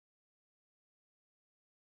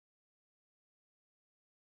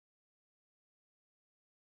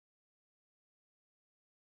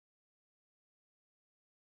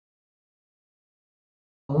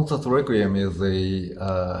Mozart's Requiem is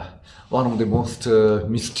one of the most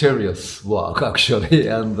mysterious work, actually,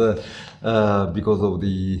 and because of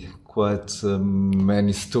the quite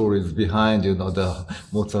many stories behind,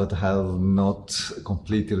 Mozart has not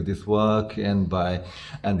completed this work, and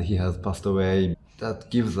he has passed away. That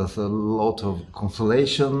gives us a lot of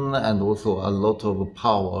consolation and also a lot of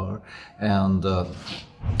power. And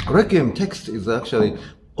Requiem text is actually,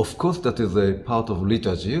 of course, that is a part of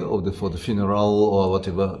liturgy for the funeral or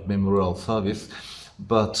whatever memorial service.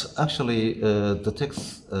 But actually, the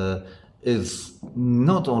text is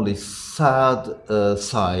not only sad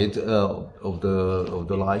side of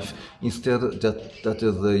the life. Instead,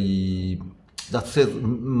 that says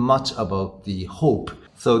much about the hope.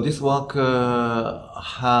 So this work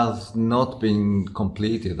has not been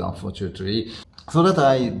completed, unfortunately. So that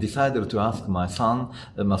I decided to ask my son,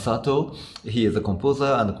 Masato. He is a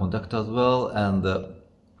composer and a conductor as well, and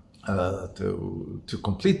to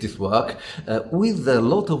complete this work with a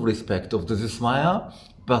lot of respect of the Zismaya,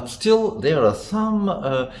 but still there are some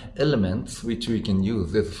elements which we can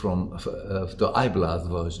use from the Eibler's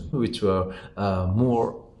version, which were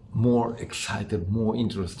more excited, more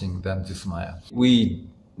interesting than Zismaya. We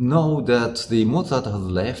know that the Mozart has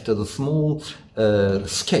left a small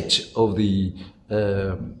sketch of the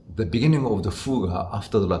beginning of the fuga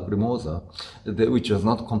after the Lacrimosa, which was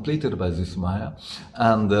not completed by Zismaya,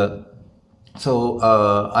 and so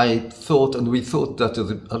I thought, and we thought that it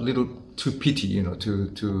was a little too pity,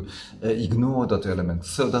 to ignore that element.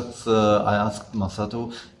 So that's I asked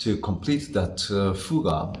Masato to complete that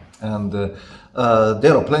fuga, and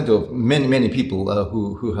there are plenty of many people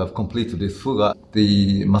who have completed this fuga.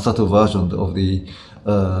 The Masato version of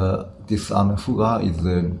this fuga is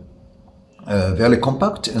very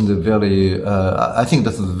compact and very, I think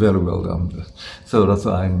that is very well done. So that's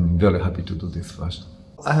why I'm very happy to do this version.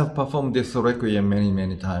 I have performed this Requiem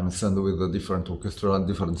many times, and with a different orchestra,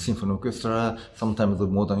 different symphony orchestra, sometimes the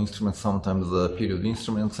modern instruments, sometimes the period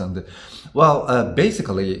instruments. And well,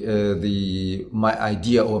 basically, my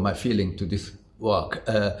idea or my feeling to this work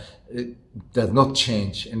it does not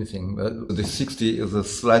change anything. The 60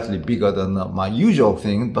 is slightly bigger than my usual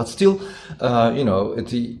thing, but still,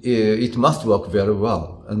 it must work very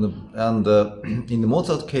well. And in the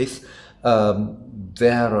Mozart case,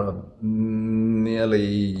 there are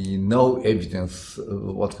nearly no evidence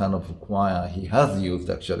what kind of choir he has used,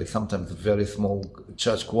 actually. Sometimes a very small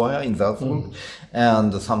church choir in Salzburg,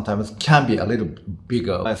 and sometimes can be a little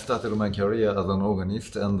bigger. I started my career as an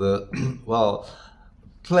organist, and well,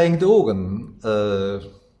 playing the organ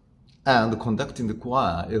and conducting the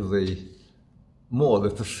choir is more or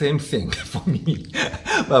less the same thing for me.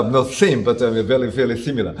 Well, not same, but very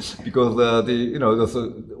similar. Because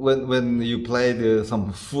when you play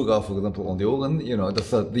some fuga, for example, on the organ,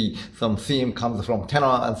 some theme comes from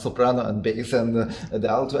tenor and soprano and bass and the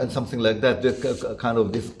alto and something like that. This kind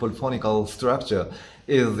of this polyphonical structure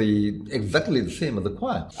is exactly the same as the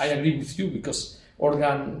choir. I agree with you, because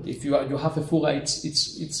organ, if you have a fuga,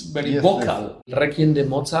 it's very vocal. Yes. Requiem de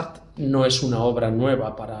Mozart no es una obra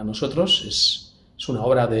nueva para nosotros, es una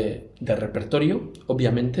obra de repertorio,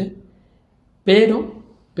 obviamente,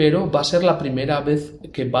 pero va a ser la primera vez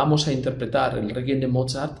que vamos a interpretar el Requiem de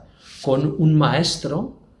Mozart con un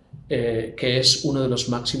maestro que es uno de los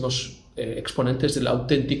máximos exponentes del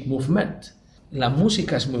Authentic Movement. La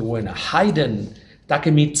música es muy buena. Haydn,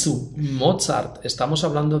 Takemitsu, Mozart, estamos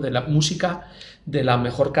hablando de la música de la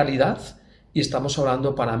mejor calidad, y estamos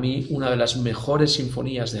hablando, para mí, una de las mejores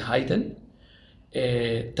sinfonías de Haydn.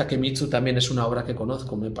 Takemitsu también es una obra que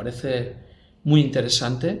conozco, me parece muy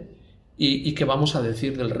interesante. Y qué vamos a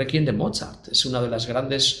decir del Requiem de Mozart, es una de las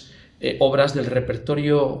grandes obras del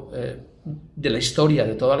repertorio de la historia,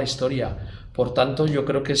 de toda la historia. Por tanto, yo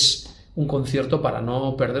creo que es un concierto para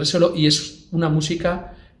no perdérselo, y es una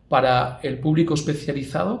música para el público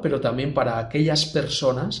especializado, pero también para aquellas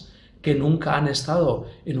personas que nunca han estado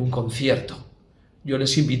en un concierto. Yo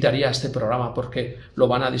les invitaría a este programa porque lo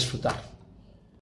van a disfrutar.